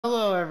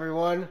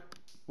everyone,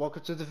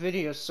 welcome to the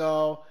video.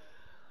 So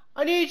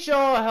I need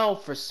y'all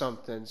help for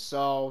something.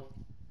 So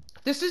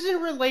this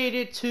isn't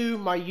related to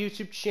my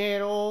YouTube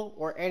channel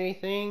or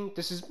anything.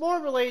 This is more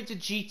related to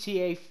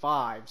GTA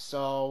 5.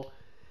 So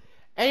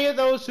any of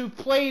those who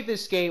play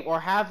this game or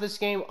have this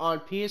game on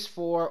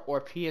PS4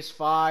 or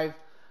PS5,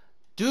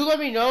 do let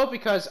me know,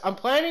 because I'm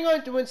planning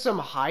on doing some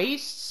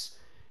heists,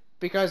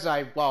 because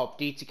I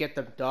need to get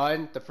them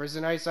done. The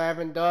prison heists I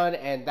haven't done,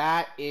 and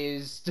that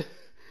is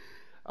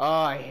oh,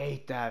 I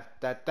hate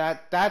that.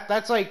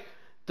 That's like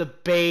the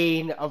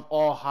bane of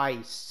all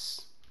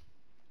heists.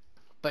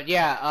 But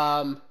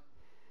yeah,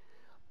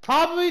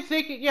 probably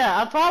thinking, yeah,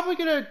 I'm probably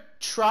gonna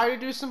try to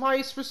do some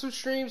heists for some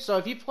streams. So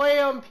if you play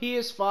on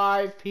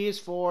PS5,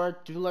 PS4,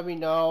 do let me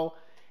know,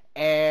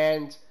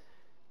 and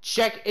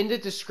check in the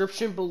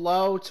description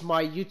below to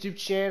my YouTube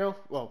channel.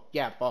 Well,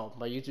 yeah,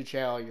 my YouTube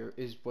channel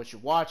is what you're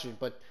watching,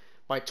 but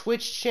my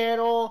Twitch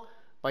channel,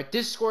 my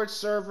Discord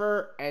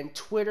server, and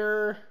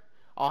Twitter.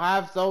 I'll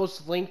have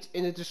those linked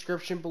in the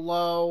description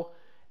below.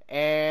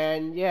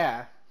 And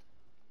yeah.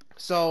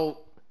 So,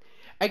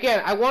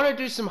 again, I want to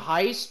do some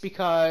heists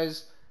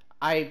because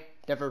I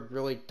never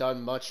really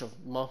done much of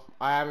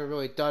I haven't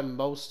really done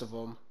most of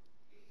them.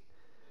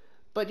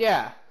 But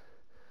yeah.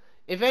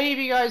 If any of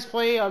you guys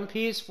play on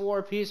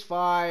PS4,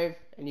 PS5,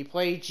 and you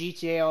play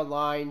GTA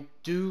Online,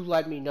 do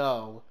let me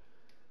know.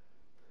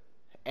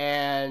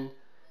 And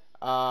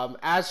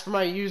as for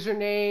my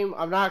username,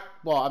 I'm not,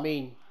 well, I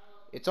mean,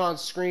 it's on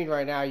screen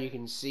right now. You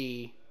can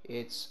see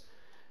it's,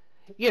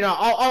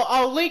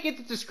 I'll link it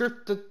in the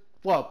description.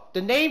 Well,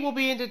 the name will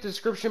be in the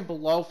description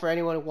below for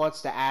anyone who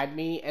wants to add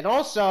me. And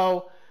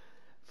also,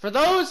 for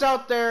those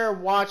out there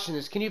watching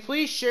this, can you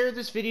please share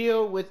this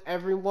video with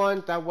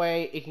everyone? That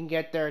way it can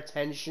get their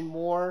attention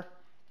more.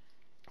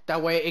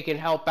 That way it can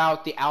help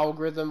out the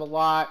algorithm a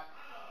lot.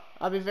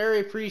 I'll be very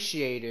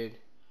appreciated.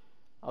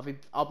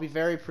 I'll be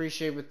very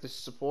appreciated with the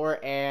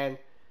support, and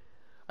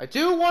I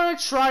do want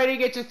to try to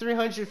get to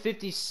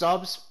 350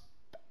 subs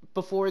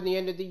before the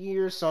end of the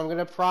year, so I'm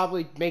gonna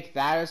probably make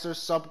that as our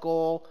sub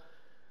goal.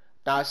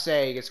 Not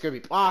saying it's gonna be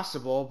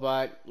possible,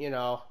 but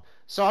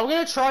So I'm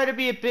gonna try to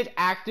be a bit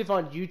active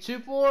on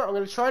YouTube more. I'm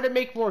gonna try to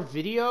make more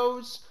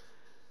videos.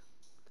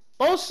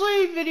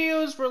 Mostly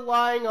videos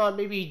relying on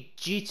maybe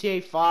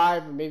GTA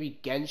 5 or maybe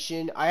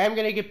Genshin. I am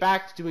gonna get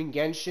back to doing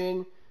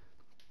Genshin.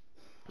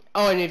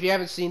 Oh, and if you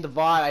haven't seen the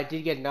VOD, I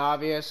did get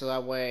Navia, so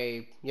that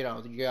way, you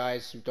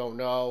guys who don't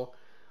know,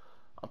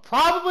 I'm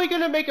probably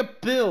gonna make a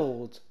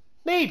build.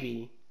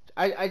 Maybe.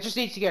 I just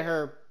need to get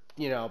her,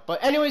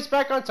 But anyways,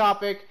 back on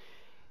topic.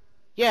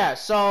 Yeah,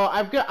 so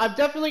I'm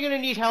definitely gonna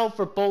need help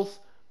for both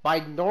my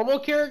normal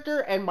character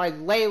and my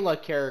Layla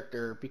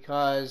character,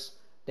 because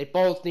they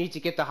both need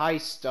to get the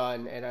heists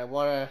done, and I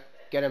want to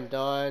get them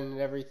done and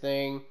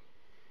everything.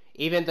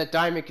 Even the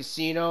Diamond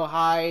Casino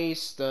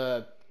heist,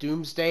 the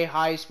Doomsday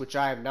heist, which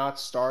I have not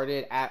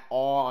started at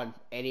all on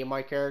any of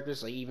my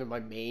characters, like even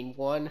my main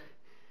one.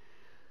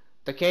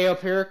 The KO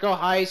Perico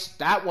heist,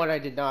 that one I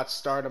did not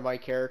start on my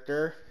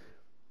character.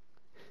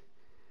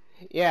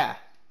 Yeah.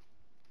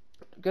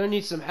 I'm gonna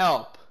need some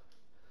help.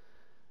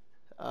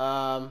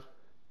 And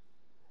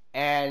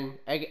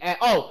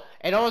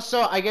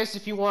also, I guess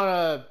if you want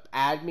to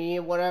add me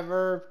and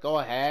whatever, go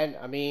ahead.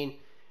 I mean,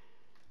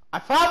 I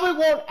probably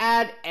won't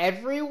add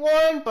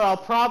everyone, but I'll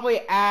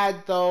probably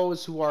add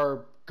those who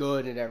are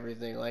good and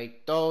everything.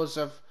 Like, those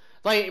of,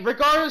 like,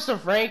 regardless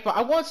of rank, but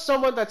I want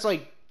someone that's,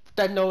 like,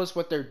 that knows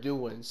what they're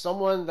doing.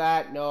 Someone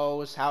that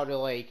knows how to,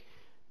 like,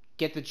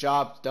 get the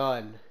job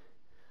done.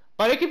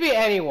 But it could be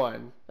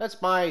anyone.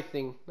 That's my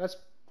thing. That's,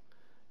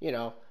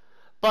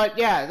 But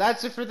yeah,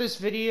 that's it for this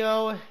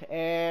video,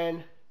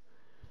 and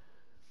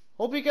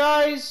hope you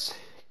guys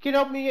can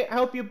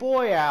help your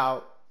boy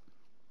out.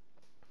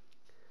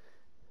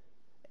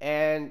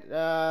 And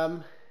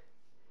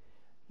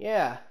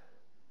yeah,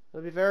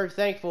 I'll be very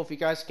thankful if you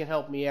guys can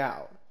help me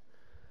out.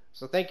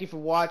 So thank you for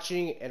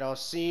watching, and I'll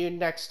see you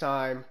next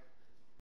time.